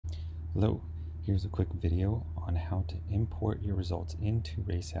Hello, here's a quick video on how to import your results into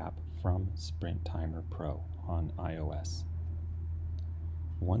RaceApp from SprintTimer Pro on iOS.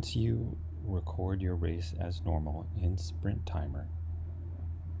 Once you record your race as normal in SprintTimer,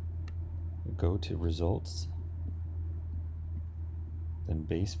 go to Results, then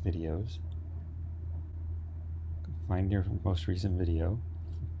Base Videos, find your most recent video,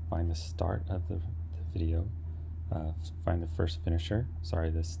 find the start of the video, find the first finisher. Sorry,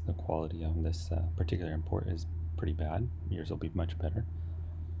 the quality on this particular import is pretty bad. Yours will be much better.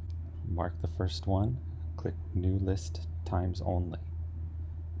 Mark the first one, click New List Times Only.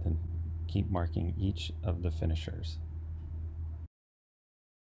 Then keep marking each of the finishers.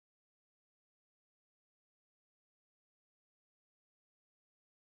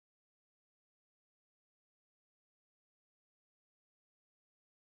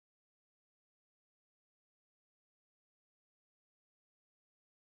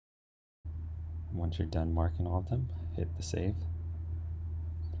 Once you're done marking all of them, hit the save.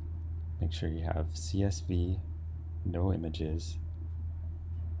 Make sure you have CSV, no images,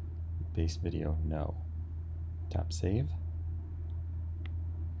 base video, no. Tap save.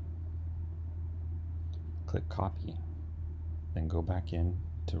 Click copy. Then go back in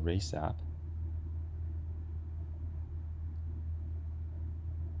to RaceApp.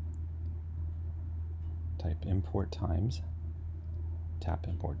 Type import times. Tap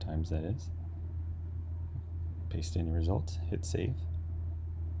import times, that is. Paste in your results, hit save,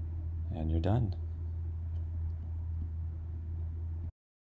 and you're done.